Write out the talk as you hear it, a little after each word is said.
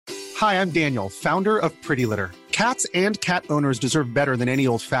Hi, I'm Daniel, founder of Pretty Litter. Cats and cat owners deserve better than any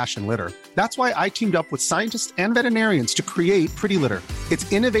old-fashioned litter. That's why I teamed up with scientists and veterinarians to create Pretty Litter.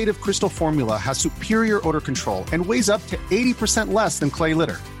 Its innovative crystal formula has superior odor control and weighs up to 80% less than clay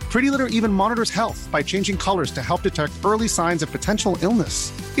litter. Pretty Litter even monitors health by changing colors to help detect early signs of potential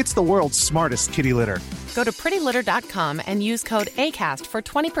illness. It's the world's smartest kitty litter. Go to prettylitter.com and use code ACAST for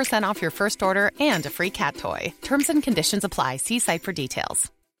 20% off your first order and a free cat toy. Terms and conditions apply. See site for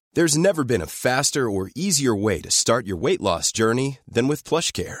details. There's never been a faster or easier way to start your weight loss journey than with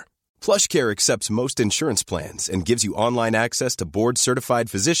PlushCare. PlushCare accepts most insurance plans and gives you online access to board-certified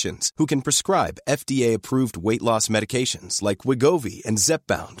physicians who can prescribe FDA-approved weight loss medications like Wegovy and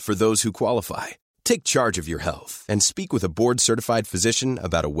Zepbound for those who qualify. Take charge of your health and speak with a board-certified physician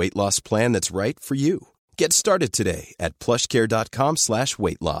about a weight loss plan that's right for you. Get started today at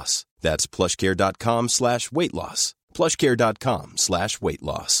plushcare.com/weight loss. That's plushcare.com/weight loss. plushcare.com/weight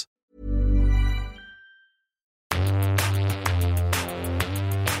loss.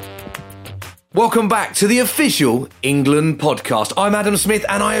 Welcome back to the official England podcast. I'm Adam Smith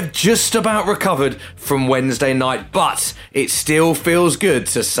and I have just about recovered from Wednesday night, but it still feels good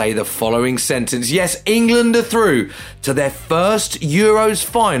to say the following sentence. Yes, England are through to their first Euros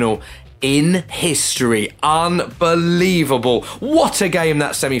final in history. Unbelievable. What a game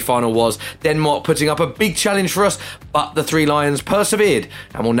that semi-final was. Denmark putting up a big challenge for us, but the Three Lions persevered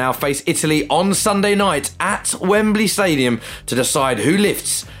and will now face Italy on Sunday night at Wembley Stadium to decide who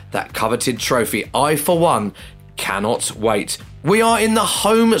lifts that coveted trophy. I, for one, cannot wait. We are in the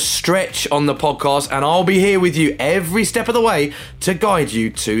home stretch on the podcast and I'll be here with you every step of the way to guide you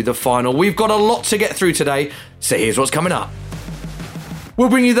to the final. We've got a lot to get through today, so here's what's coming up. We'll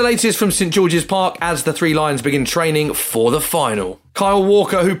bring you the latest from St George's Park as the Three Lions begin training for the final. Kyle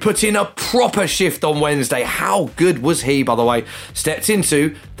Walker, who put in a proper shift on Wednesday, how good was he, by the way, stepped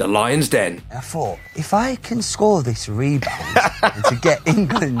into the Lions' den. I thought, if I can score this rebound and to get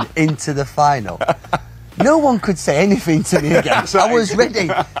England into the final, no one could say anything to me again. I was ready.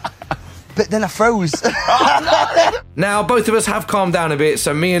 But then I froze. Now, both of us have calmed down a bit,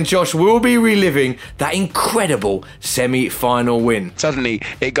 so me and Josh will be reliving that incredible semi-final win. Suddenly,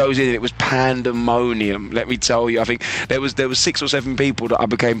 it goes in and it was pandemonium, let me tell you. I think there was 6 or 7 people that I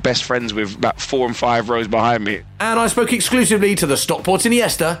became best friends with, about 4 and 5 rows behind me. And I spoke exclusively to the Stockport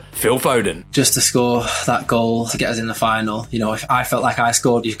Iniesta, Phil Foden. Just to score that goal to get us in the final, you know, if I felt like I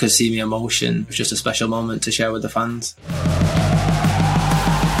scored, you could see me emotion. It was just a special moment to share with the fans.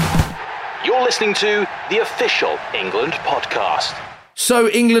 You're listening to the official England podcast. So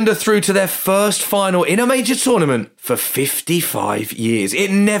England are through to their first final in a major tournament for 55 years. It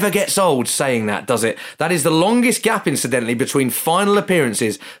never gets old saying that, does it? That is the longest gap, incidentally, between final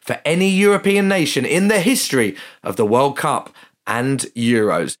appearances for any European nation in the history of the World Cup and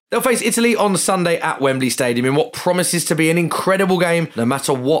Euros. They'll face Italy on Sunday at Wembley Stadium in what promises to be an incredible game, no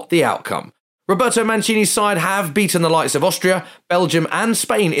matter what the outcome. Roberto Mancini's side have beaten the likes of Austria, Belgium and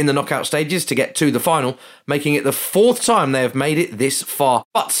Spain in the knockout stages to get to the final, making it the 4th time they have made it this far.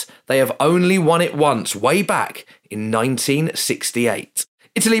 But they have only won it once, way back in 1968.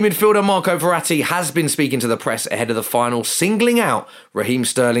 Italy midfielder Marco Verratti has been speaking to the press ahead of the final, singling out Raheem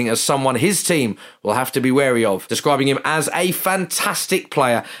Sterling as someone his team will have to be wary of, describing him as a fantastic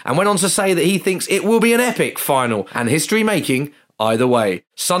player, and went on to say that he thinks it will be an epic final and history-making either way.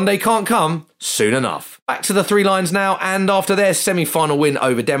 Sunday can't come soon enough. Back to the Three Lions now, and after their semi-final win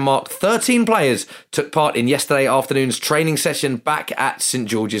over Denmark, 13 players took part in yesterday afternoon's training session back at St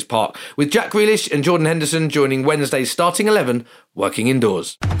George's Park, with Jack Grealish and Jordan Henderson joining Wednesday's starting 11 working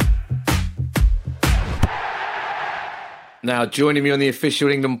indoors. Now, joining me on the official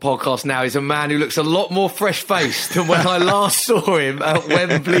England podcast now is a man who looks a lot more fresh-faced than when I last saw him at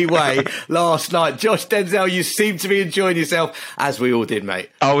Wembley Way last night. Josh Denzel, you seem to be enjoying yourself, as we all did, mate.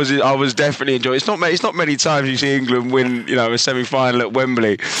 I was definitely enjoying it. It's not many times you see England win, a semi-final at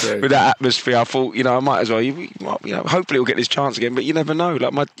Wembley. True. With that atmosphere. I thought, I might as well. Hopefully we'll get this chance again. But you never know.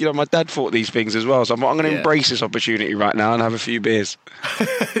 Like my dad thought these things as well. So I'm going to embrace this opportunity right now and have a few beers.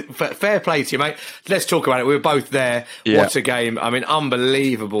 Fair play to you, mate. Let's talk about it. We were both there. Yeah. What a game. I mean,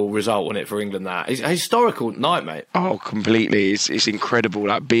 unbelievable result, wasn't it, for England, that? It's a historical night, mate. Oh, completely. It's incredible,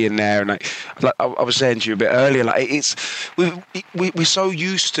 like, being there. And I was saying to you a bit earlier, like, we're so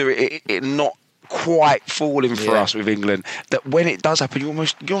used to it not quite falling for us with England that when it does happen, you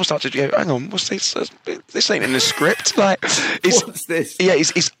almost start to go, hang on, what's this? This ain't in the script. Like, what's this? Yeah,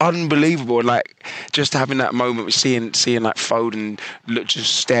 it's unbelievable. And like, just having that moment with seeing like Foden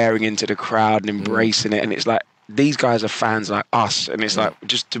just staring into the crowd and embracing it, and it's like, these guys are fans like us, and it's like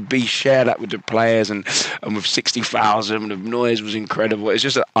just to share that with the players and with 60,000, the noise was incredible. It's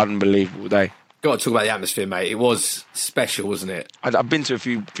just an unbelievable day. Got to talk about the atmosphere, mate. It was special, wasn't it? I've been to a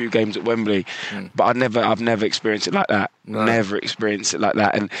few games at Wembley, but I've never experienced it like that. No. Never experienced it like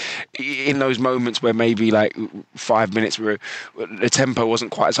that. And in those moments where maybe like 5 minutes where the tempo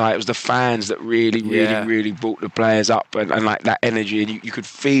wasn't quite as high, it was the fans that really brought the players up and like that energy, and you could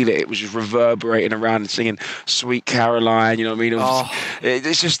feel it. It was just reverberating around and singing "Sweet Caroline." You know what I mean?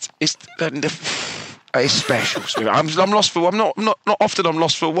 It's special. I'm lost for. I'm not often. I'm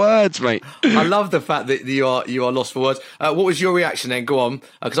lost for words, mate. I love the fact that you are lost for words. What was your reaction then? Go on,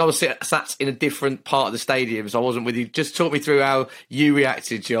 because I was sat in a different part of the stadium, so I wasn't with you. Just talk me through how you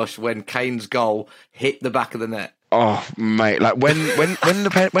reacted, Josh, when Kane's goal hit the back of the net. Oh, mate! Like when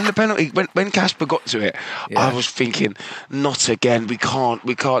the penalty, when Casper got to it, I was thinking, not again. We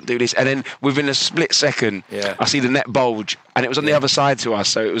can't do this. And then within a split second, I see the net bulge, and it was on the other side to us,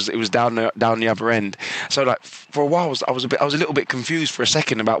 so it was down the other end. So like for a while, I was a little bit confused for a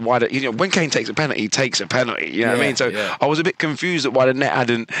second about why when Kane takes a penalty, he takes a penalty. You know what I mean? So I was a bit confused at why the net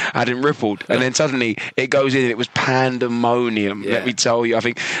hadn't rippled, and then suddenly it goes in, and it was pandemonium. Let me tell you, I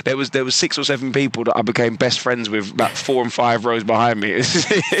think there was 6 or 7 people that I became best friends with. About 4 and 5 rows behind me.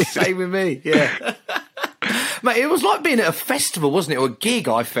 Same with me, yeah. Mate, it was like being at a festival, wasn't it? Or a gig,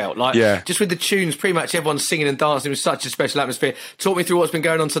 I felt. Like, just with the tunes, pretty much everyone's singing and dancing. It was such a special atmosphere. Talk me through what's been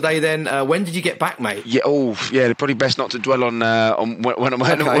going on today then. When did you get back, mate? Probably best not to dwell on when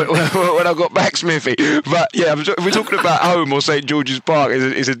I got back, Smithy. But yeah, if we're talking about home or St George's Park,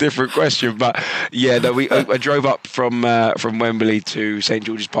 is a different question. But yeah, I drove up from Wembley to St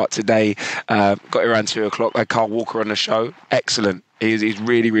George's Park today. Got here around 2 o'clock. I had Carl Walker on the show. Excellent. He's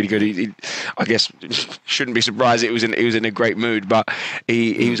really, really good. He I guess shouldn't be surprised. He was in a great mood, but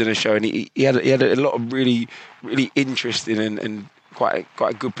he was in a show, and he had a lot of really, really interesting and quite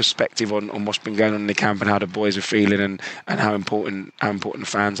a good perspective on what's been going on in the camp and how the boys are feeling and how important the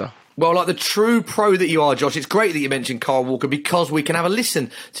fans are. Well, like the true pro that you are, Josh, it's great that you mentioned Carl Walker, because we can have a listen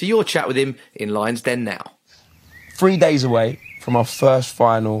to your chat with him in Lions Den now. 3 days away from our first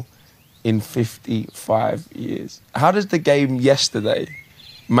final in 55 years. How does the game yesterday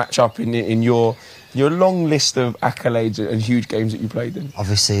match up in your long list of accolades and huge games that you played in?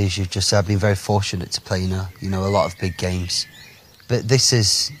 Obviously, as you've just said, I've been very fortunate to play in a lot of big games. But this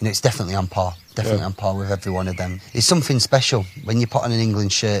is, it's definitely on par. On par with every one of them. It's something special when you put on an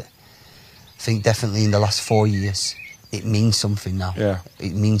England shirt. I think definitely in the last 4 years, it means something now. Yeah.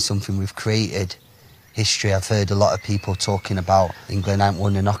 It means something. We've created history. I've heard a lot of people talking about England ain't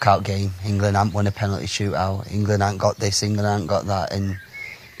won a knockout game, England ain't won a penalty shootout, England ain't got this, England ain't got that, and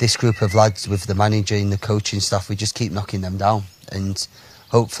this group of lads with the manager and the coaching staff, we just keep knocking them down, and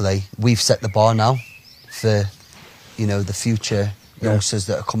hopefully we've set the bar now for the future youngsters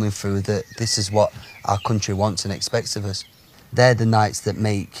that are coming through, that this is what our country wants and expects of us. They're the nights that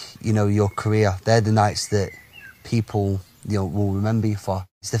make your career. They're the nights that people will remember you for.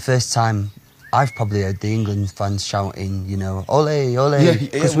 It's the first time I've probably heard the England fans shouting, ole, ole,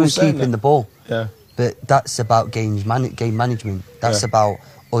 because we're keeping the ball. Yeah. But that's about game management. That's about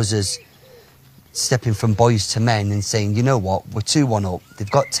us as stepping from boys to men and saying, you know what, we're 2-1 up,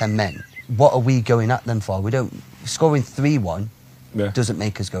 they've got 10 men. What are we going at them for? Scoring 3-1 doesn't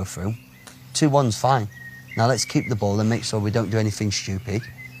make us go through. 2-1's fine. Now let's keep the ball and make sure we don't do anything stupid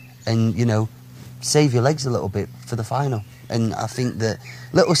and, save your legs a little bit for the final. And I think that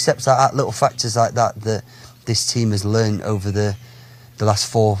little steps like that, little factors like that this team has learned over the last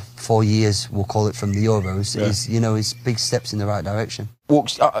four years, we'll call it, from the Euros, is big steps in the right direction.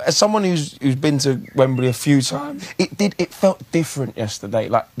 As someone who's been to Wembley a few times, it felt different yesterday.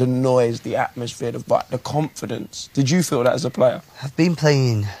 Like the noise, the atmosphere, the confidence. Did you feel that as a player? I've been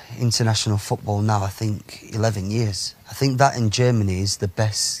playing international football now, I think, 11 years. I think that in Germany is the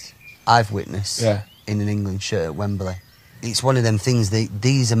best I've witnessed in an England shirt at Wembley. It's one of them things,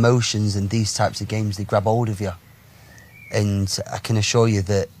 these emotions and these types of games, they grab hold of you. And I can assure you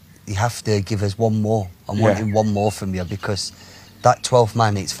that you have to give us one more. I'm wanting one more from you, because that 12th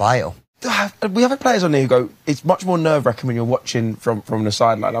man, it's vital. We have players on there who go, it's much more nerve-wracking when you're watching from the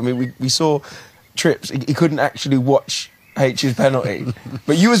sideline. I mean, we saw Trips, he couldn't actually watch H's penalty,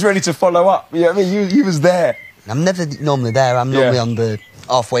 but you was ready to follow up. You know what I mean? You was there. I'm never normally there. I'm normally on the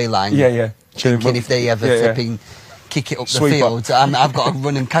halfway line. Thinking if they ever flipping kick it up the field, I've got to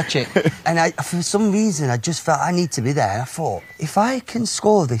run and catch it. And for some reason, I just felt I need to be there. And I thought, if I can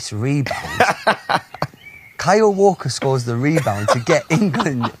score this rebound, Kyle Walker scores the rebound to get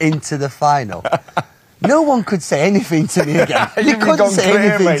England into the final, no one could say anything to me again. You couldn't say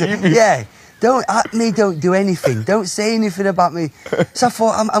anything to me. Yeah. Don't at me, don't do anything. Don't say anything about me. So I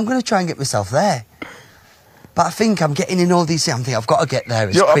thought, I'm going to try and get myself there. But I think I'm getting in all these things. I'm thinking, I've got to get there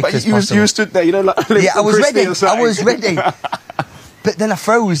as quick as possible. You stood there, like... Yeah, I was ready. But then I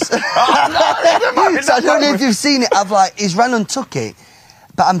froze. So I don't know if you've seen it. He's ran and took it,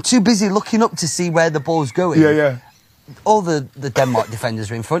 but I'm too busy looking up to see where the ball's going. Yeah. All the Denmark defenders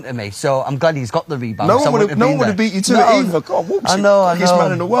are in front of me, so I'm glad he's got the rebound. No one would have beat you to it either. God, I know. Biggest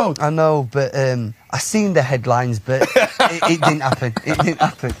man in the world. I know, but I seen the headlines, but it didn't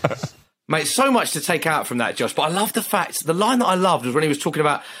happen. Mate, so much to take out from that, Josh, but I love the line that I loved was when he was talking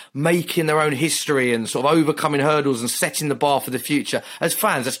about making their own history and sort of overcoming hurdles and setting the bar for the future. As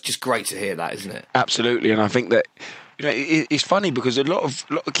fans, that's just great to hear that, isn't it? Absolutely, and I think that it's funny because a lot of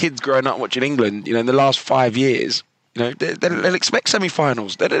kids growing up watching England, in the last 5 years, they'll expect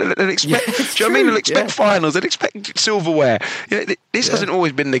semi-finals. They'll expect, do you know what I mean? They'll expect finals. They'll expect silverware. This hasn't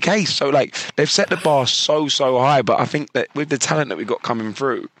always been the case. So, they've set the bar so high, but I think that with the talent that we've got coming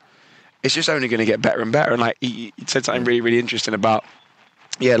through, it's just only going to get better and better. And he said something really, really interesting about,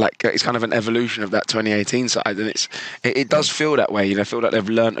 it's kind of an evolution of that 2018 side, and it does feel that way. I feel like they've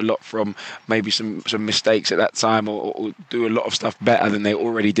learned a lot from maybe some mistakes at that time, or do a lot of stuff better than they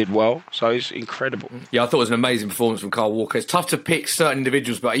already did well. So it's incredible. Yeah, I thought it was an amazing performance from Kyle Walker. It's tough to pick certain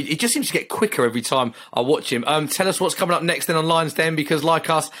individuals, but he just seems to get quicker every time I watch him. Tell us what's coming up next then on Lions Den, because like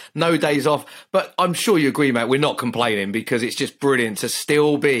us, no days off. But I'm sure you agree, mate, we're not complaining, because it's just brilliant to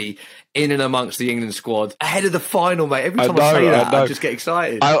still be in and amongst the England squad ahead of the final, mate. Every time I say that, I just get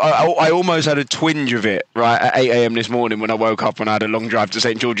excited. I almost had a twinge of it, right, at 8 a.m. this morning when I woke up and I had a long drive to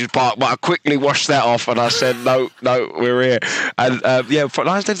St George's Park, but I quickly washed that off and I said, no, we're here. And for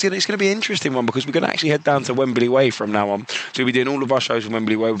Lions Den, it's going to be an interesting one, because we're going to actually head down to Wembley Way from now on. So we'll be doing all of our shows from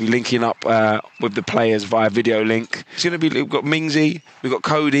Wembley Way. We'll be linking up with the players via video link. It's going to be, we've got Mingsy, we've got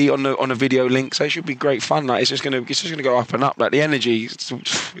Cody on a video link, so it should be great fun. It's just going to go up and up. The energy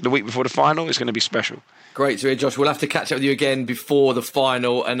the week before the final is going to be special. Great to hear, Josh. We'll have to catch up with you again before the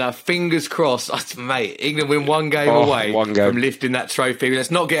final, and fingers crossed, mate, England win one game away from lifting that trophy. Let's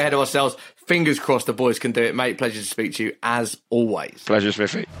not get ahead of ourselves. Fingers crossed the boys can do it, mate. Pleasure to speak to you as always. Pleasure,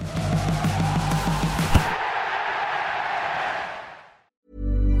 Smithy.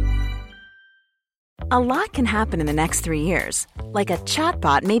 A lot can happen in the next 3 years. Like a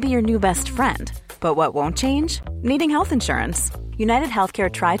chatbot may be your new best friend. But what won't change? Needing health insurance. United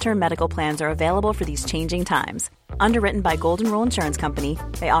Healthcare Tri-Term Medical Plans are available for these changing times. Underwritten by Golden Rule Insurance Company,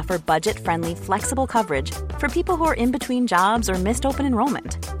 they offer budget-friendly, flexible coverage for people who are in between jobs or missed open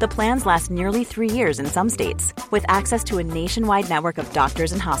enrollment. The plans last nearly 3 years in some states, with access to a nationwide network of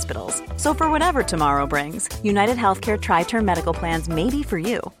doctors and hospitals. So for whatever tomorrow brings, United Healthcare Tri-Term Medical Plans may be for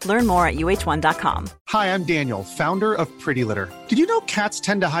you. Learn more at uh1.com. Hi, I'm Daniel, founder of Pretty Litter. Did you know cats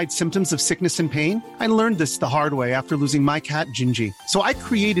tend to hide symptoms of sickness and pain? I learned this the hard way after losing my cat, Gingy. So I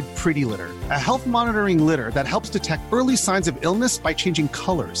created Pretty Litter, a health monitoring litter that helps detect early signs of illness by changing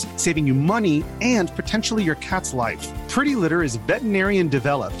colors, saving you money and potentially your cat's life. Pretty Litter is veterinarian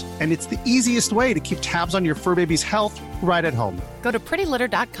developed, and it's the easiest way to keep tabs on your fur baby's health right at home. Go to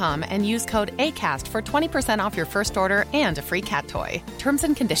prettylitter.com and use code ACAST for 20% off your first order and a free cat toy. Terms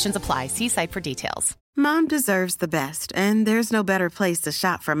and conditions apply. See site for details. Mom deserves the best, and there's no better place to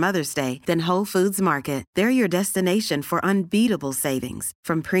shop for Mother's Day than Whole Foods Market. They're your destination for unbeatable savings,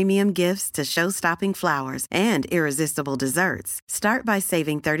 from premium gifts to show-stopping flowers and irresistible desserts. Start by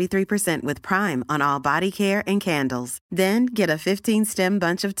saving 33% with Prime on all body care and candles. Then get a 15-stem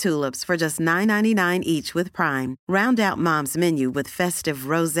bunch of tulips for just $9.99 each with Prime. Round out Mom's menu with festive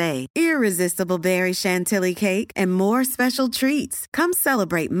rosé, irresistible berry chantilly cake, and more special treats. Come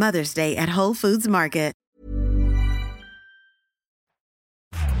celebrate Mother's Day at Whole Foods Market.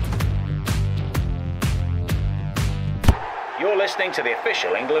 You're listening to the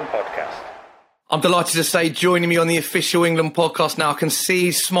Official England Podcast. I'm delighted to say, joining me on the Official England Podcast now, I can see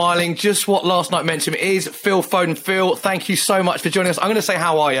he's smiling. Just what last night meant to him is Phil Foden. Phil, thank you so much for joining us. I'm going to say,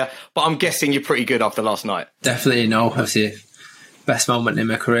 how are you? But I'm guessing you're pretty good after last night. Definitely, no. Obviously, best moment in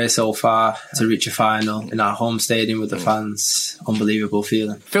my career so far, to reach a final in our home stadium with the fans. Unbelievable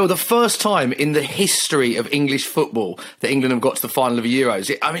feeling. Phil, the first time in the history of English football that England have got to the final of the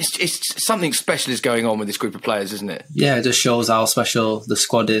Euros. It's something special is going on with this group of players, isn't it? Yeah, it just shows how special the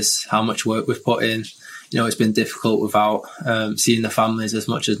squad is, how much work we've put in. it's been difficult without seeing the families as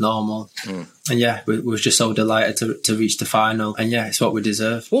much as normal. And yeah, we were just so delighted to reach the final. And yeah, it's what we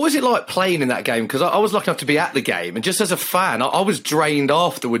deserve. What was it like playing in that game? Because I was lucky enough to be at the game, and just as a fan, I was drained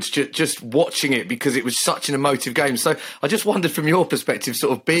afterwards just watching it, because it was such an emotive game. So I just wondered, from your perspective,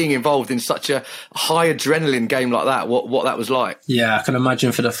 sort of being involved in such a high adrenaline game like that, what that was like. Yeah, I can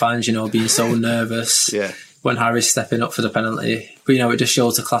imagine for the fans, being so nervous. Yeah. When Harry's stepping up for the penalty. But, it just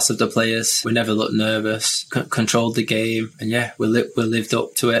shows the class of the players. We never looked nervous, controlled the game. And yeah, we lived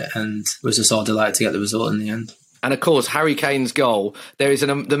up to it, and was just all delighted to get the result in the end. And of course, Harry Kane's goal, there is the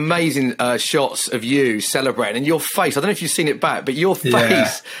amazing shots of you celebrating, and your face, I don't know if you've seen it back, but your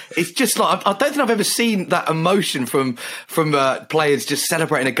face, it's just like, I don't think I've ever seen that emotion from players just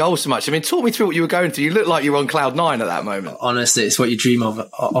celebrating a goal so much. I mean, talk me through what you were going through. You looked like you were on cloud nine at that moment. Honestly, it's what you dream of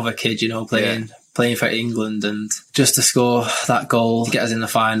a kid, playing for England, and just to score that goal to get us in the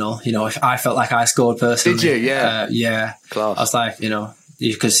final. I felt like I scored personally. Did you? Yeah. Yeah. Class. I was like,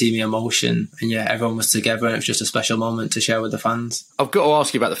 you could see me emotion, and yeah, everyone was together, and it was just a special moment to share with the fans. I've got to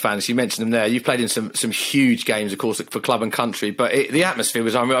ask you about the fans. You mentioned them there. You've played in some huge games, of course, for club and country, but the atmosphere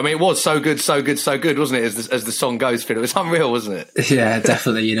was unreal. I mean, it was so good, wasn't it? As the song goes, Phil, it was unreal, wasn't it? Yeah,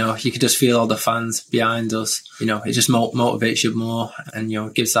 definitely. You could just feel all the fans behind us. It just motivates you more,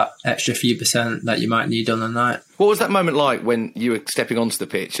 and gives that extra few % that you might need on the night. What was that moment like when you were stepping onto the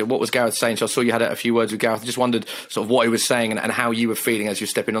pitch? And what was Gareth saying? So I saw you had a few words with Gareth. I just wondered sort of what he was saying and how you were feeling as you were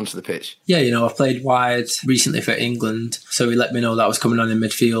stepping onto the pitch. Yeah, I've played wide recently for England, so he let me know that was coming on in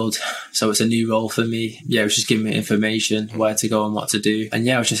midfield. So it's a new role for me. Yeah, it was just giving me information, where to go and what to do. And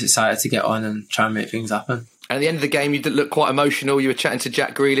yeah, I was just excited to get on and try and make things happen. And at the end of the game, you did look quite emotional. You were chatting to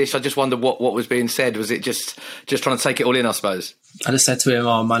Jack Grealish. I just wondered what was being said. Was it just trying to take it all in, I suppose? I just said to him,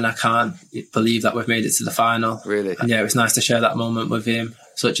 oh man, I can't believe that we've made it to the final. Really? And yeah, it was nice to share that moment with him.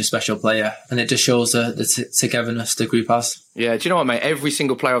 Such a special player. And it just shows the togetherness the group has. Yeah, do you know what, mate? Every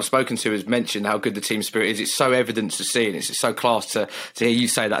single player I've spoken to has mentioned how good the team spirit is. It's so evident to see, and it's so class to hear you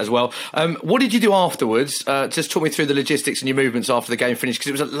say that as well. What did you do afterwards? Just talk me through the logistics and your movements after the game finished, because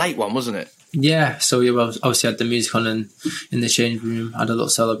it was a late one, wasn't it? Yeah, so we obviously had the music on in the change room, had a little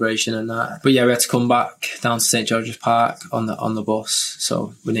celebration and that. But yeah, we had to come back down to St George's Park on the bus,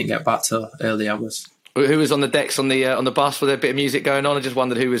 so we didn't get back till early hours. Who was on the decks on the bus? Was there a bit of music going on? I just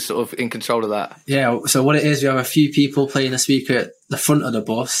wondered who was sort of in control of that. Yeah, so what it is, we have a few people playing a speaker at the front of the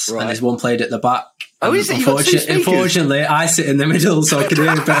bus, right, and there's one played at the back. Oh, is it? You got two speakers? Unfortunately, I sit in the middle, so I can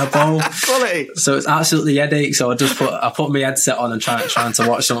hear a bit of both. Quality. So it's absolutely headache. So I put my headset on and trying to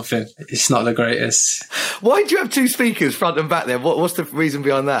watch something. It's not the greatest. Why do you have two speakers front and back there? What's the reason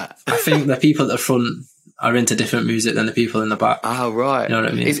behind that? I think the people at the front are into different music than the people in the back. Oh, right. You know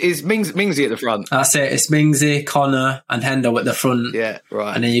what I mean? Is Mingsy at the front? That's it. It's Mingsy, Connor and Hendo at the front. Yeah,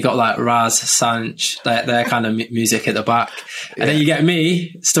 right. And then you got like Raz, Sanch, their kind of music at the back. And then you get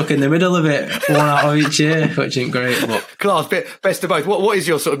me stuck in the middle of it, one out of each ear, which ain't great. But class, best of both. What is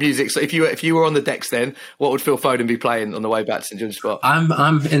your sort of music? So if you were on the decks then, what would Phil Foden be playing on the way back to St George's Park?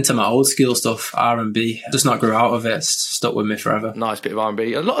 I'm into my old school stuff, R&B. Just not grew out of it. It's stuck with me forever. Nice bit of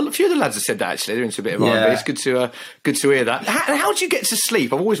R&B. A few of the lads have said that actually. They're into a bit of R&B. It's good to hear that. How do you get to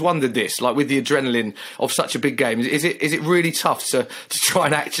sleep? I've always wondered this, like with the adrenaline of such a big game. Is it really tough to try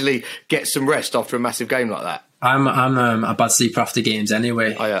and actually get some rest after a massive game like that? I'm a bad sleeper after games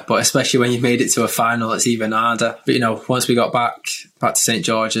anyway. Oh, yeah. But especially when you've made it to a final, it's even harder. But once we got back to St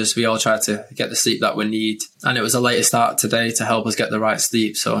George's, we all tried to get the sleep that we need, and it was a later start today to help us get the right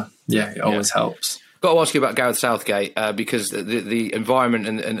sleep. So yeah, it always helps. Got to ask you about Gareth Southgate because the environment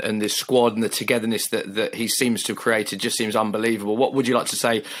and the squad and the togetherness that he seems to have created just seems unbelievable. What would you like to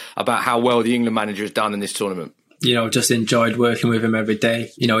say about how well the England manager has done in this tournament? Just enjoyed working with him every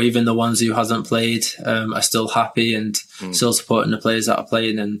day. Even the ones who hasn't played are still happy and still supporting the players that are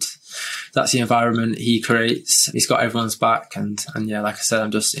playing, and that's the environment he creates. He's got everyone's back, and yeah, like I said,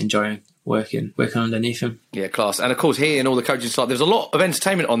 I'm just enjoying working underneath him. Yeah, class. And of course, he and all the coaching staff, there's a lot of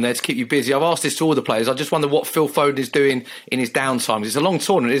entertainment on there to keep you busy. I've asked this to all the players. I just wonder what Phil Foden is doing in his downtime. It's a long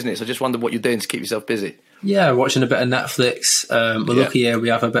tournament, isn't it? So I just wonder what you're doing to keep yourself busy. Yeah, watching a bit of Netflix. We're lucky here. We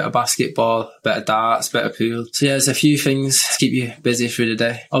have a bit of basketball, a bit of darts, a bit of pool. So yeah, there's a few things to keep you busy through the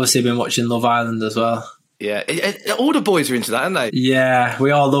day. Obviously, I've been watching Love Island as well. Yeah, all the boys are into that, aren't they? Yeah,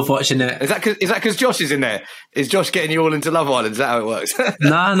 we all love watching it. Is that because Josh is in there? Is Josh getting you all into Love Island? Is that how it works?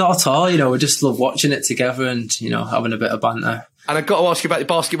 Nah, not at all. We just love watching it together and, having a bit of banter. And I've got to ask you about the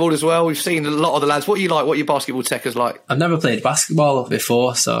basketball as well. We've seen a lot of the lads. What are you like? What are your basketball techers like? I've never played basketball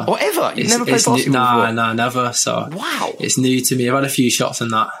before, so... Whatever? You've never played basketball before? Nah, never. So wow. It's new to me. I've had a few shots in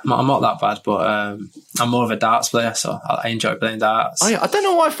that. I'm not that bad, but I'm more of a darts player, so I enjoy playing darts. Oh, yeah. I don't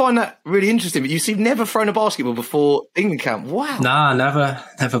know why I find that really interesting, but you've never thrown a basketball before England camp. Wow. Nah,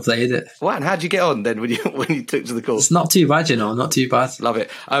 never played it. Wow, and how'd you get on then when you took to the court? It's not too bad, not too bad. Love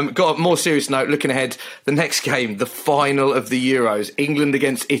it. Got a more serious note, looking ahead, the next game, the final of the Euros, England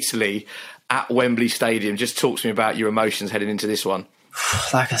against Italy at Wembley Stadium. Just talk to me about your emotions heading into this one.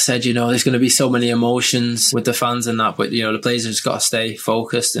 Like I said, there's going to be so many emotions with the fans and that, but the players have just got to stay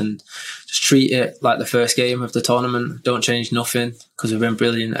focused and just treat it like the first game of the tournament. Don't change nothing, because we've been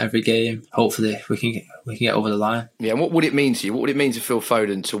brilliant every game. Hopefully we can get over the line. Yeah, and what would it mean to you? What would it mean to Phil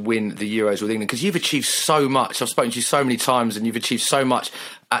Foden to win the Euros with England? Because you've achieved so much. I've spoken to you so many times and you've achieved so much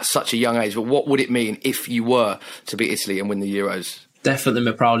at such a young age. But what would it mean if you were to beat Italy and win the Euros? Definitely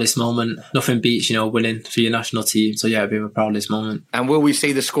my proudest moment. Nothing beats, winning for your national team. So yeah, it'd be my proudest moment. And will we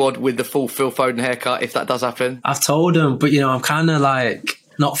see the squad with the full Phil Foden haircut if that does happen? I've told them, but I'm kind of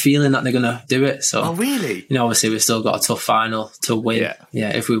not feeling that they're going to do it. So, oh really? Obviously we've still got a tough final to win.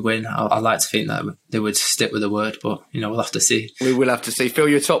 Yeah, if we win, I'd like to think that they would stick with the word, but we'll have to see. We will have to see. Phil,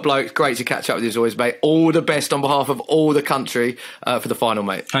 you're a top bloke. Great to catch up with you as always, mate. All the best on behalf of all the country for the final,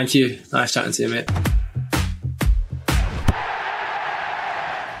 mate. Thank you. Nice chatting to you, mate.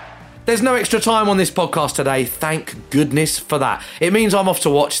 There's no extra time on this podcast today, thank goodness for that. It means I'm off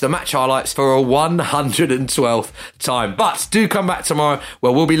to watch the match highlights for a 112th time. But do come back tomorrow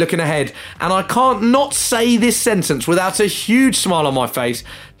where we'll be looking ahead. And I can't not say this sentence without a huge smile on my face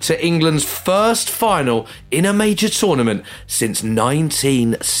to England's first final in a major tournament since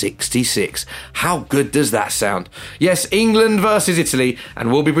 1966. How good does that sound? Yes, England versus Italy,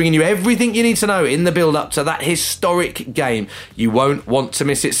 and we'll be bringing you everything you need to know in the build-up to that historic game. You won't want to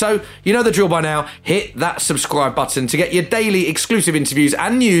miss it. So, you know the drill by now. Hit that subscribe button to get your daily exclusive interviews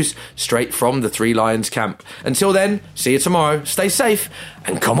and news straight from the Three Lions camp. Until then, see you tomorrow. Stay safe,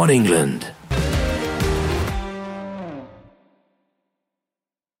 and come on, England.